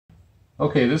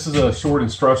Okay, this is a short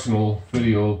instructional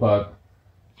video about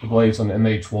the blades on the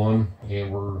MH-1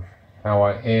 and how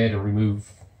I add and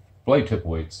remove blade tip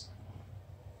weights.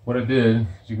 What I did,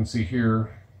 as you can see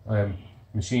here, I have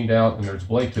machined out and there's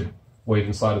blade tip weight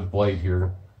inside of the blade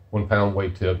here, 1 pound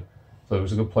weight tip. So it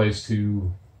was a good place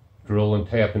to drill and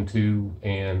tap into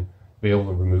and be able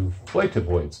to remove blade tip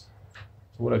weights.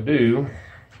 So what I do,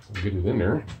 I'll get it in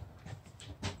there,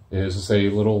 is it's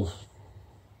a little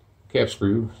cap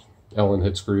screw, Allen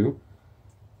head screw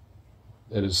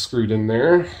that is screwed in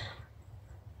there.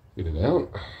 Get it out.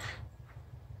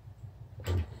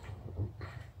 The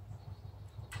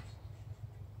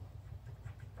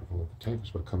tape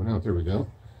is coming out. There we go.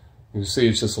 You can see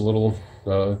it's just a little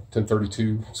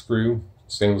 1032 screw,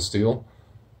 stainless steel,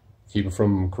 keep it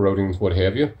from corroding, what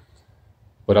have you.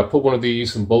 But I put one of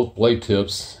these in both blade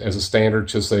tips as a standard,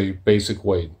 just a basic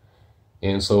weight.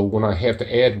 And so when I have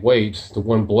to add weight to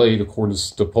one blade, according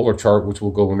to the polar chart, which we'll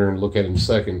go in there and look at in a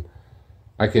second,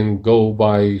 I can go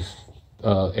by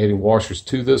adding washers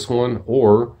to this one,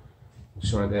 or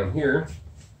showing down here,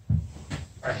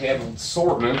 I have an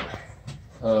assortment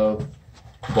of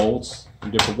bolts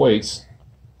and different weights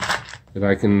that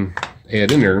I can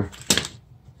add in there.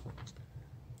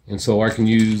 And so I can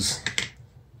use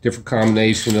different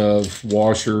combination of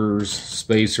washers,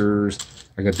 spacers.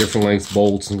 I got different length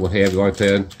bolts and what have you like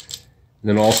that. And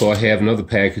then also I have another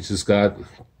package that's got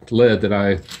lead that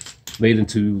I made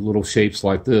into little shapes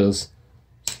like this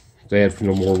to add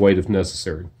more weight if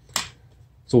necessary.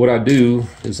 So what I do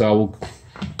is I will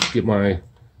get my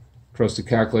trusty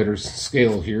calculator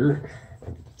scale here.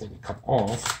 I'll get the thing to come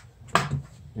off.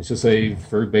 It's just a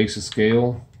very basic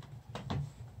scale,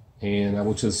 and I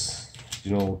will just,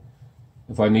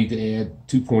 if I need to add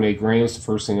 2.8 grams, the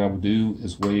first thing I would do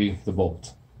is weigh the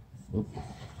bolt.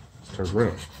 Let's turn it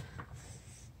around.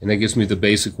 And that gives me the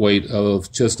basic weight of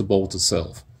just the bolt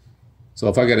itself. So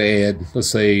if I got to add, let's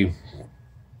say,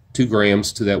 2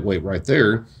 grams to that weight right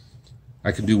there,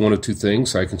 I can do one of two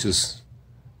things. I can just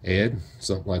add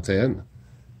something like that.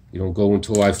 Go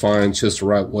until I find just the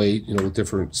right weight, with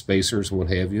different spacers and what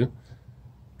have you.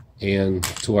 And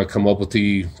until I come up with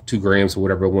the 2 grams or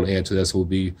whatever I want to add to that, so it would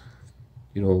be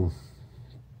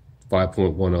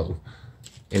 5.10,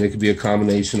 and it could be a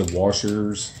combination of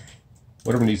washers,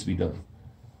 whatever needs to be done,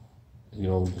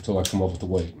 until I come up with the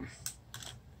weight,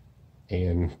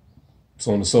 and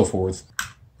so on and so forth.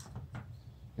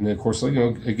 And then of course,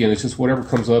 again, it's just whatever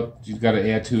comes up, you've got to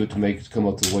add to it to make it come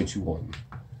up to the weight you want.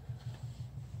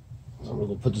 So I'm going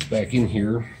to put this back in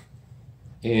here,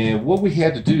 and what we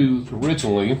had to do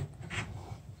originally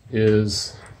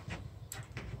is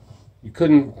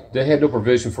they had no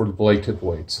provision for the blade tip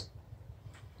weights,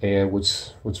 and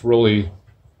which really,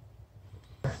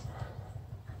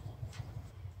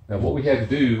 now what we had to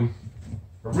do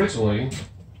originally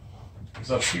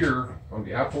is up here on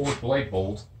the outboard blade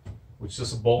bolt, which is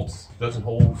just a bolt, doesn't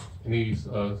hold any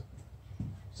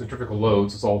centrifugal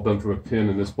loads. It's all done through a pin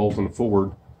in this bolt on the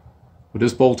forward. With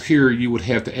this bolt here, you would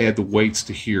have to add the weights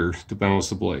to here to balance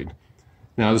the blade.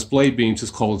 Now this blade beam,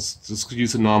 just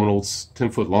use a nominal, it's 10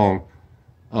 foot long.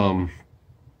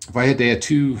 If I had to add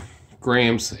 2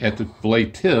 grams at the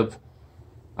blade tip,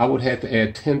 I would have to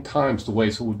add 10 times the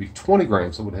weight, so it would be 20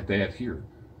 grams I would have to add here.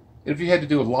 And if you had to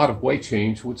do a lot of weight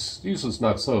change, which usually is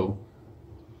not so,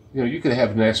 you could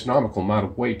have an astronomical amount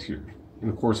of weight here. And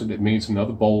of course it means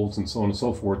another bolts and so on and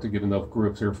so forth to get enough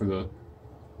grips here for the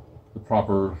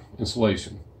proper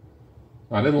installation.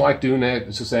 I didn't like doing that.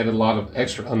 It just added a lot of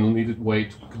extra unneeded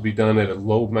weight. It could be done at a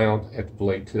low amount at the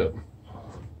blade tip.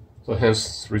 So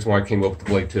hence the reason why I came up with the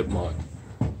blade tip mod.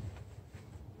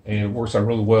 And it works out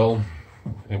really well,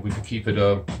 and we can keep it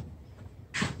the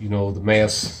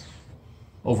mass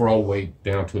overall weight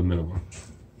down to a minimum.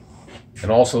 And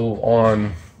also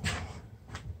on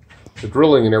the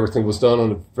drilling and everything was done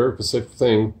on a very specific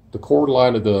thing. The chord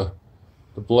line of the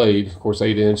blade, of course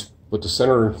 8-inch, but the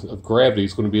center of gravity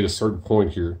is going to be at a certain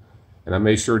point here. And I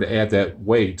made sure to add that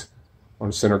weight on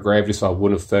the center of gravity so I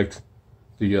wouldn't affect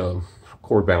the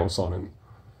cord balance on it.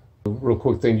 A real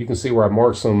quick thing, you can see where I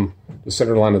marked the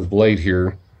center line of the blade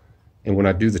here, and when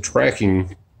I do the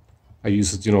tracking, I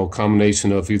use a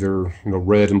combination of either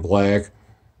red and black,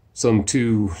 some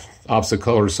 2 opposite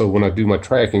colors. So when I do my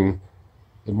tracking,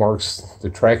 it marks the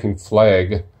tracking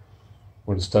flag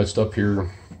when it's touched up here,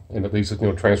 and at least it's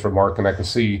transfer mark, and I can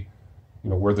see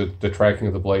where the tracking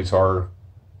of the blades are.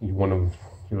 You want them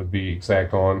to be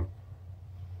exact on,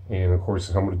 and of course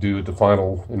I'm going to do the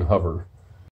final in hover.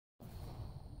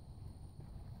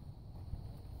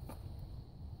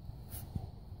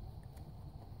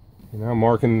 And now I'm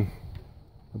marking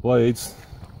the blades,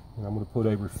 and I'm going to put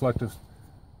a reflective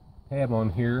tab on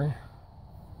here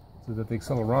so that the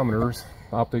accelerometer's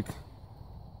optic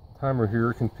timer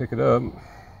here can pick it up.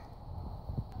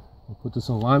 We'll put this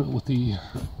in alignment with the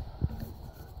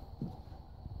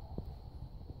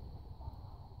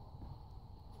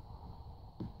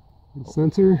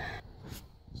sensor.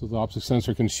 So the optic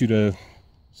sensor can shoot a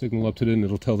signal up to it and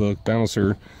it'll tell the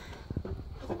balancer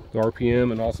the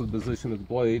RPM and also the position of the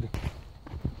blade.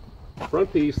 The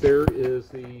front piece there is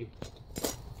the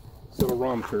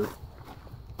accelerometer.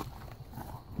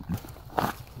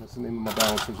 That's the name of my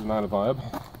balancer, the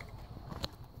DynaVibe.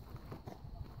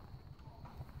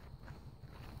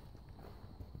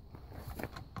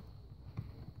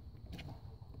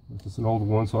 This is an old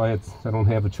one, so I don't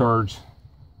have a charge.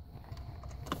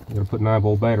 I'm going to put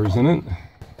 9-volt batteries in it.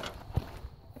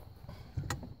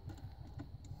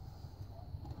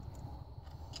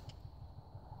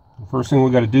 The first thing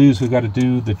we got to do is we got to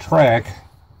do the track,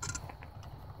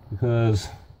 because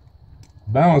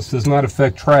balance does not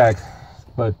affect track,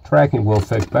 but tracking will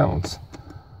affect balance.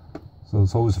 So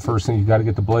it's always the first thing, you got to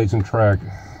get the blades in track.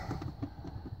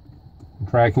 And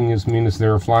tracking means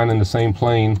they're flying in the same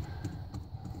plane.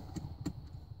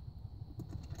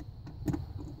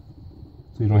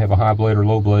 So you don't have a high blade or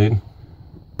low blade.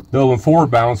 Though in forward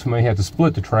balance, we may have to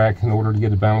split the track in order to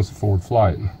get a balanced forward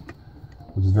flight,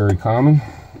 which is very common.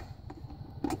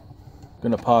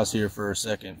 Going to pause here for a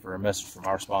second for a message from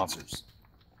our sponsors.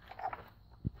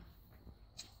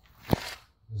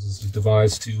 This is a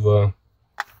device to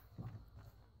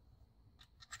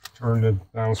turn the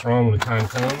balancer on when the time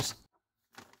comes.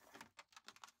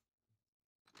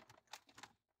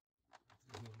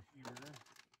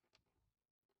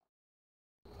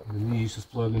 And these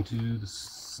just plug into the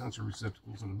sensor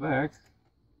receptacles in the back.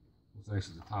 It's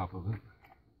actually the top of it.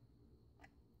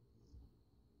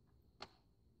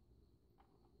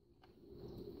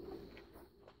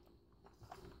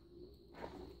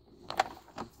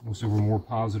 Most of them are more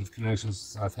positive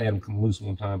connections. I've had them come loose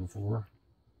one time before.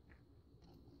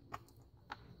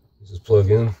 You just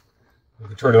plug in. You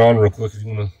can turn it on real quick if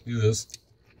you want to do this.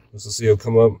 Let's just see it'll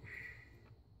come up.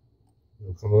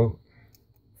 It'll come up.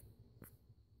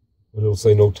 But it'll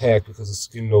say no tack because it's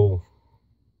getting no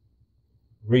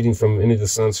reading from any of the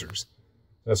sensors.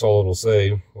 That's all it'll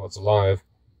say while it's alive.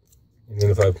 And then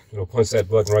if I punch that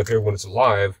button right there when it's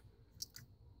alive,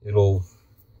 it'll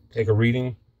take a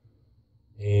reading,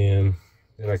 and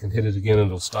then I can hit it again and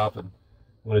it'll stop it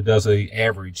when it does a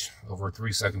average over a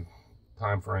 3-second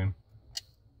time frame.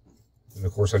 And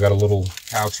of course I got a little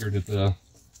couch here that the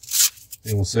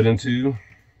thing will sit into,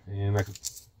 and I can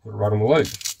put it right on my leg.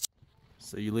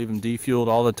 So you leave them defueled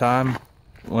all the time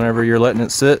whenever you're letting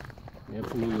it sit?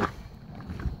 Absolutely.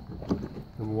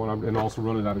 Number one, and also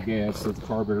run it out of gas so the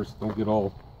carburetors don't get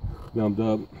all gummed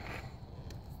up.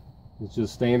 It's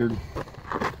just standard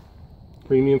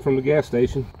premium from the gas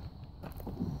station.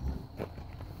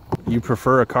 You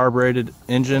prefer a carbureted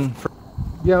engine?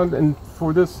 Yeah, and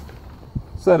for this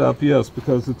setup, yes,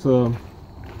 because it's the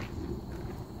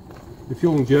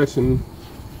fuel injection.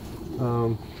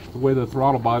 The way the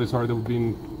throttle bodies are, there would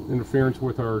be interference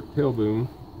with our tail boom.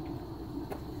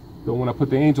 So when I put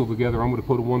the Angel together, I'm going to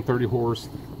put a 130 horse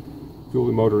fuel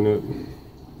motor in it,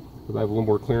 because I have a little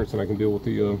more clearance than I can deal with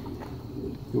the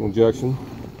fuel injection.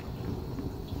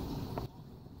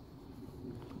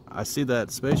 I see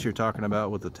that space you're talking about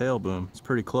with the tail boom. It's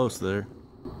pretty close there.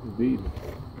 Indeed.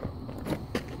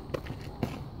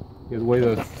 Yeah, the way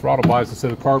the throttle bodies,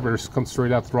 instead of carburetors, come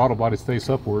straight out the throttle bodies face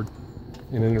upward,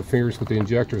 and interferes with the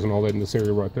injectors and all that in this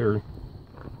area right there.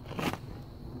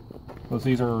 Plus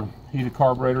these are heated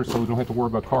carburetors, so we don't have to worry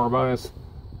about carb ice,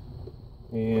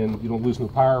 and you don't lose no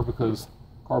power because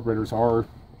carburetors are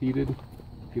heated.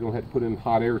 You don't have to put in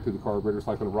hot air through the carburetors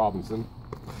like on a Robinson,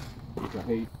 which I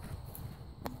hate.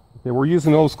 Okay, we're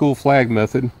using the old school flag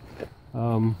method.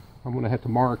 I'm going to have to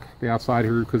mark the outside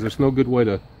here because there's no good way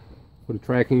to put a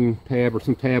tracking tab or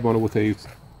some tab on it with a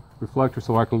reflector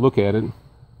so I can look at it,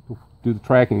 do the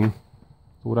tracking.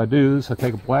 So what I do is I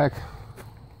take a black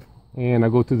and I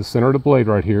go through the center of the blade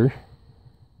right here,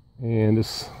 and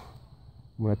this,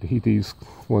 I'm going to have to heat these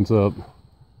ones up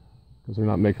because they're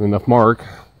not making enough mark.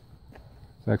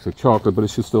 It's actually chocolate, but it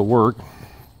should still work.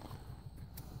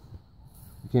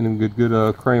 You can't even get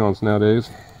good crayons nowadays.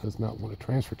 Does not want to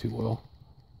transfer too well.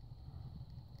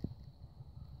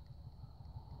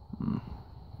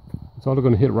 It's all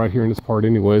going to hit right here in this part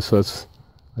anyway, so that's,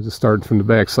 I just started from the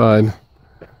back side.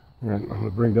 All right, I'm going to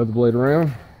bring the other blade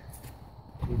around.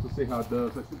 Let's see how it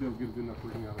does. I should be able to get a good enough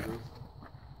reading out of this.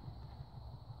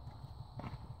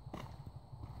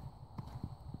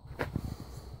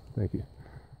 Thank you.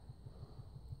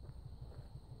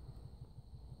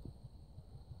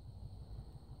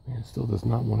 It still does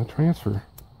not want to transfer.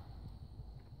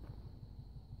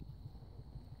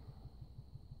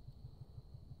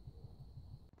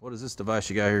 What is this device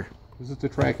you got here? This is the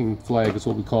tracking flag, is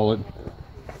what we call it.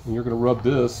 And you're going to rub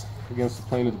this against the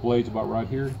plane of the blades about right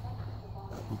here.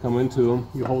 You come into them,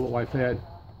 you hold it like that,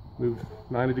 move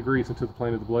 90 degrees into the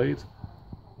plane of the blades,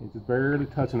 and just barely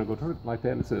touching it, go like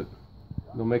that, and that's it.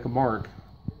 They'll make a mark.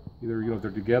 Either, if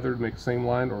they're together to make the same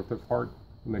line, or if they're apart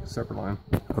to make a separate line.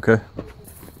 Okay.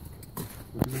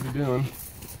 What you're going to be doing,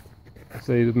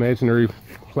 say the imaginary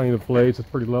plane of blades is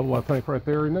pretty level, I think, right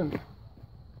there, isn't it?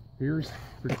 Here's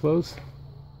pretty close.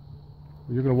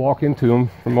 You're going to walk into them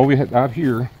from over out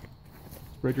here.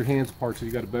 Spread your hands apart so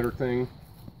you got a better thing.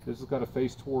 This has got to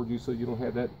face toward you so you don't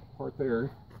have that part there.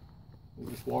 You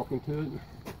just walk into it,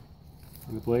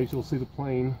 and the blades, you'll see the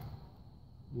plane.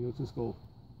 You'll just go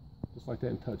just like that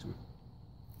and touch them.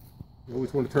 You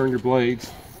always want to turn your blades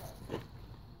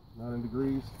 90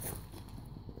 degrees,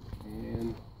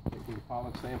 and from a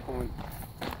pilot standpoint,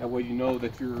 that way you know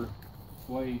that your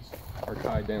blades are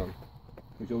tied down.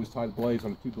 Because you always tie the blades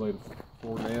on the two blade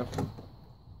forward and aft.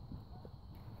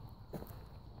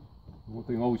 One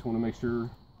thing, always want to make sure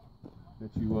that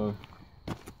you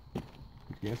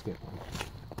gas that one.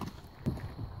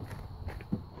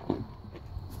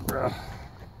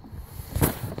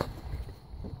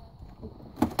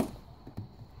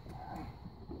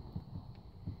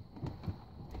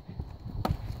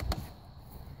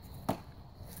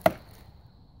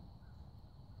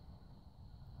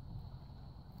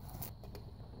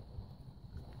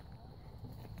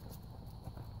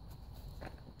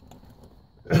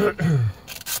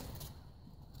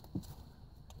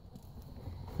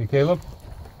 Hey, Caleb?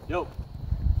 Yo.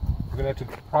 We're going to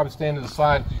have to probably stand to the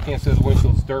side because you can't see the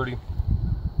windshield's dirty.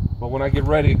 But when I get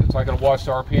ready, because I got to watch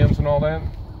the RPMs and all that,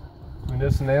 between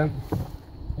this and that,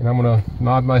 and I'm going to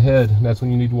nod my head, and that's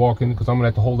when you need to walk in, because I'm going to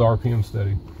have to hold the RPM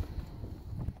steady.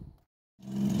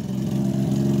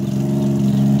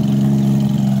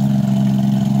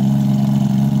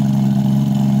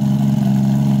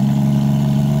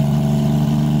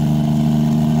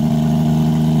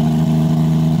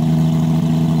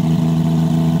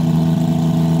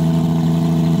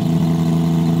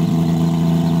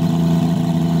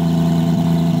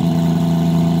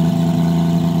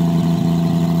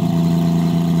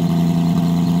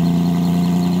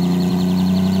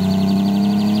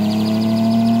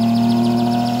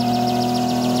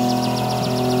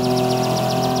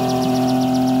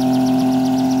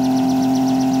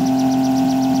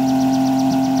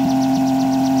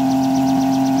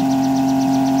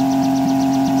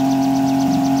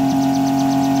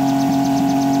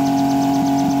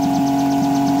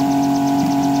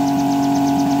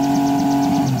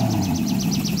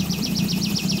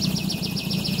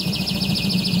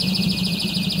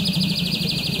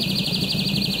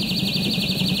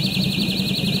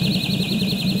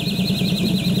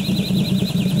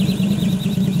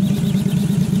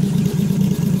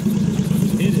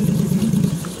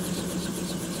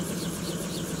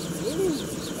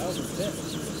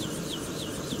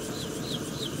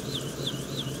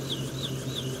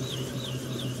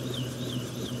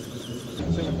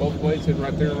 Both blades hitting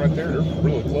right there and right there. They're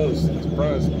really close. I'm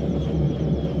surprised.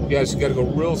 You guys, you got to go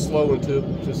real slow into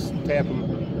it. Just tap them.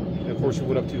 And of course, you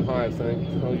went up too high, I think.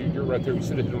 Oh, you're right there. We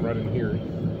should have hit them right in here.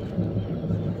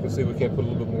 Let's see if we can't put a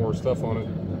little bit more stuff on it.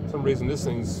 For some reason, this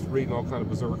thing's reading all kind of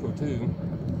berserko too.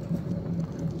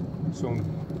 Showing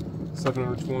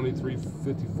 720,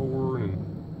 354,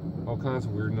 and all kinds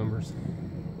of weird numbers.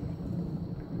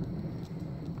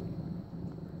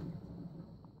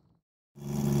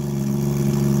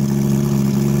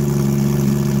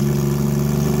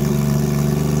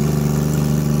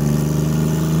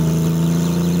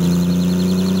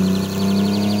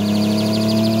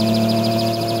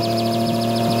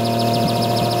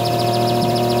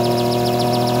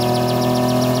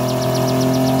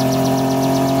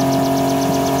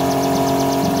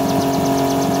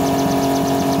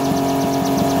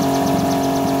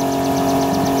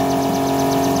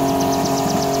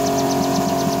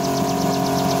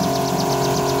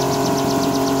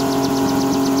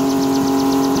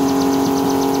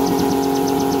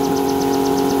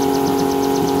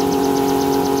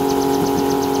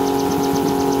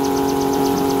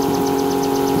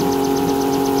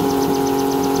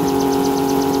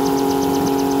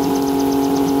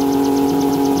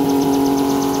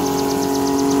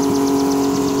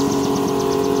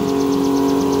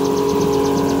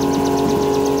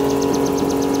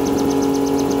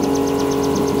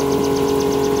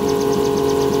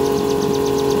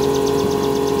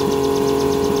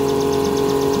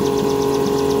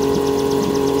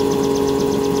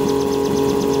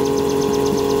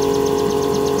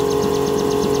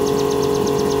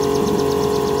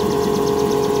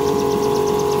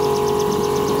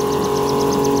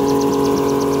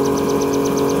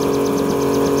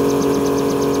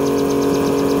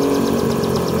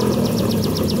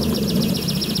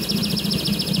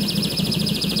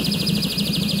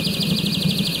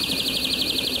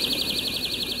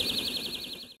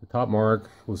 top mark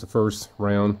was the first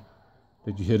round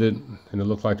that you hit it, and it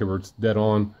looked like they were dead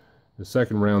on. The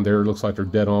second round there, it looks like they're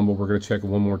dead on, but we're going to check it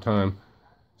one more time.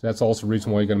 So that's also the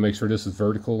reason why you got to make sure this is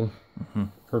vertical,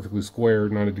 perfectly square,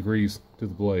 90 degrees to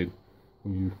the blade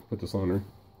when you put this on there.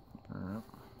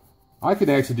 I could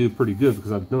actually do it pretty good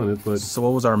because I've done it, but... So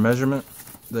what was our measurement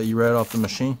that you read off the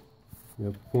machine?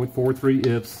 0.43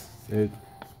 IPS at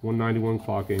 191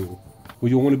 clock angle. Well,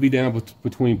 you'll want to be down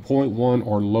between 0.1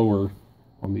 or lower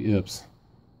on the IPS.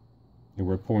 And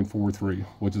we're at 0.43,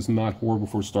 which is not horrible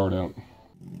for a start out.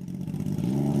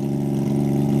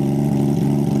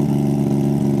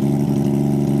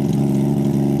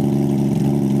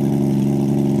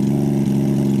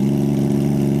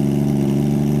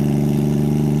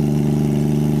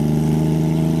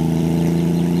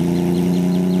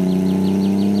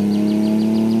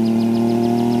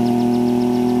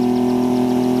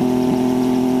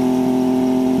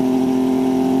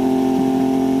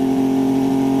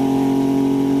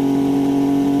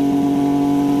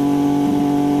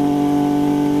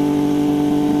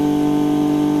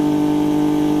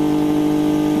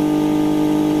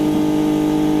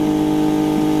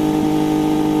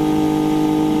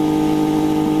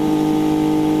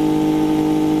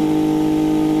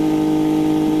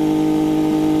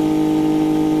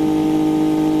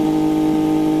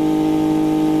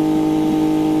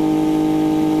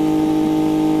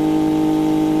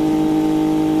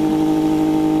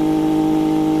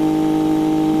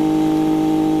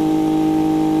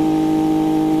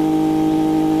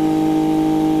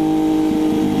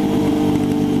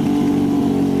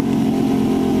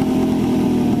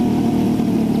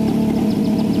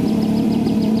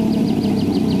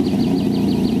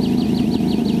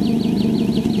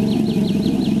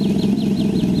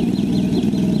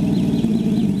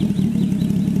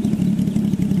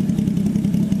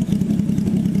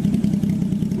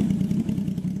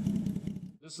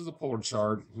 This is a polar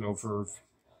chart, for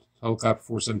helicopter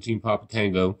 417 Papa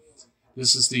Tango.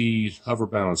 This is the hover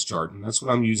balance chart, and that's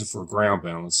what I'm using for ground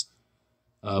balance.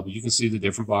 But you can see the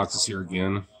different boxes here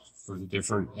again for the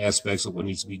different aspects of what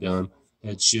needs to be done.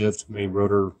 Head shift, main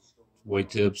rotor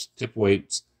weight tips, tip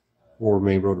weights, or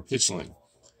main rotor pitch length.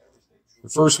 The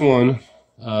first one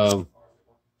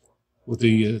with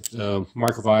the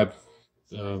MicroVibe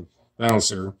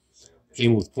balancer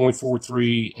came with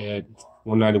 0.43 at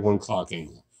 191 clock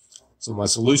angle. So my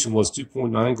solution was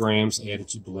 2.9 grams added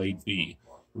to blade B.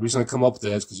 The reason I come up with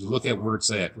that is because you look at where it's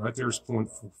at. Right there is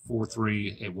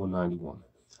 0.43 at 191.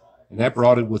 And that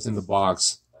brought it within the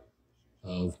box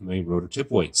of main rotor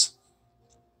tip weights.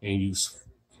 And you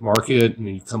mark it, and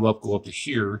then you go up to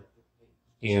here.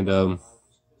 And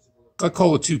I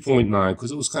call it 2.9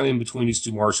 because it was kind of in between these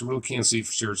two marks. You really can't see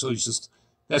for sure. So it's just,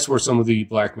 that's where some of the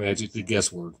black magic, the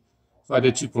guesswork. So I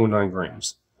did 2.9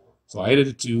 grams. So I added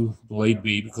it to blade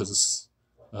B because it's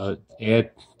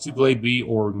add to blade B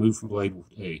or remove from blade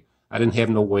A. I didn't have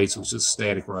no weight, so it's just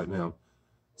static right now.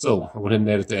 So I went ahead and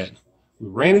added that. We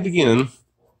ran it again,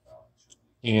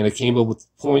 and it came up with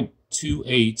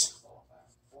 0.28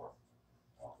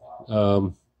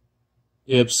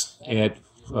 IPS at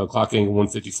clock angle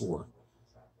 154.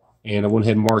 And I went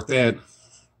ahead and marked that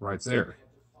right there.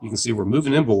 You can see we're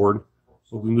moving inboard,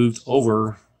 but we moved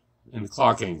over in the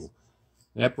clock angle.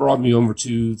 That brought me over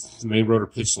to the main rotor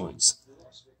pitch lengths.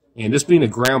 And this being a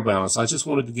ground balance, I just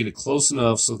wanted to get it close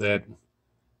enough so that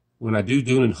when I do it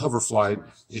in hover flight,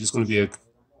 it is going to be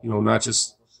not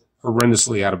just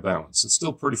horrendously out of balance. It's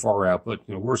still pretty far out, but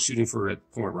we're shooting for that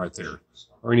point right there,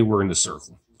 or anywhere in the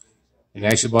circle. And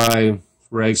actually by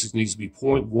regs, it needs to be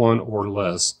 0.1 or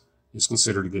less is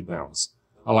considered a good balance.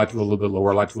 I like to go a little bit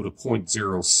lower. I like to go to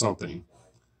 0.0 something.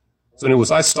 So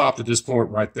anyways, I stopped at this point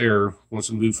right there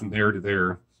once we moved from there to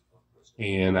there.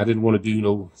 And I didn't want to do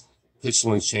no pitch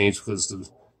length change because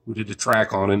we did the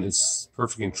track on it. It's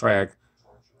perfect in track.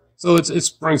 So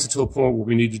it brings it to a point where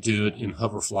we need to do it in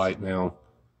hover flight now,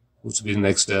 which will be the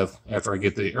next step after I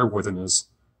get the airworthiness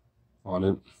on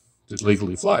it to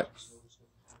legally fly.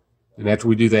 And after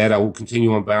we do that, I will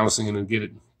continue on balancing and get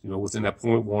it, within that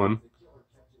 0.1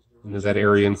 into that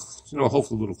area, and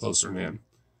hopefully a little closer than that.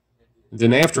 And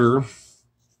then after,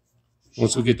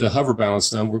 once we get the hover balance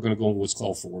done, we're going to go into what's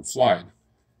called forward flight.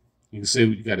 You can see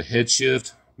you got a head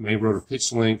shift, main rotor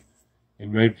pitch length,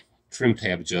 and main trim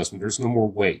tab adjustment. There's no more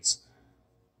weights.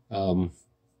 And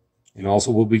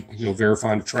also we'll be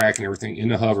verifying the track and everything in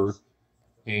the hover.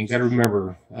 And you got to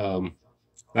remember,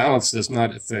 balance does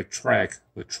not affect track,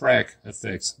 but track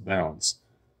affects balance.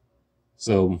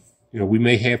 So we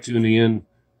may have to in the end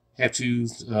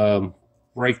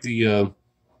break the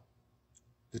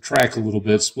track a little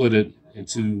bit, split it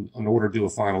in order to do a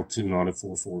final tune on it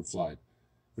for forward flight.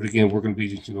 But again, we're going to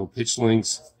be, pitch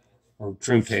links or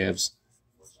trim tabs.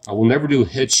 I will never do a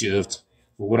head shift,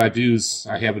 but what I do is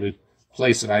I have a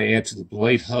place that I add to the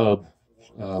blade hub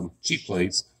cheek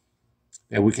plates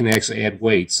that we can actually add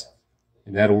weights,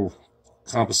 and that'll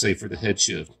compensate for the head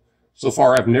shift. So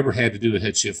far, I've never had to do a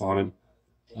head shift on it.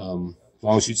 As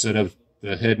long as you set up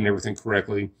the head and everything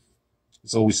correctly,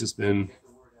 it's always just been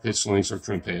pitch links or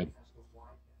trim tab.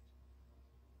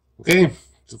 Okay,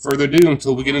 so further ado,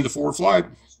 until we get into forward flight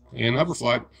and hover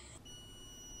flight.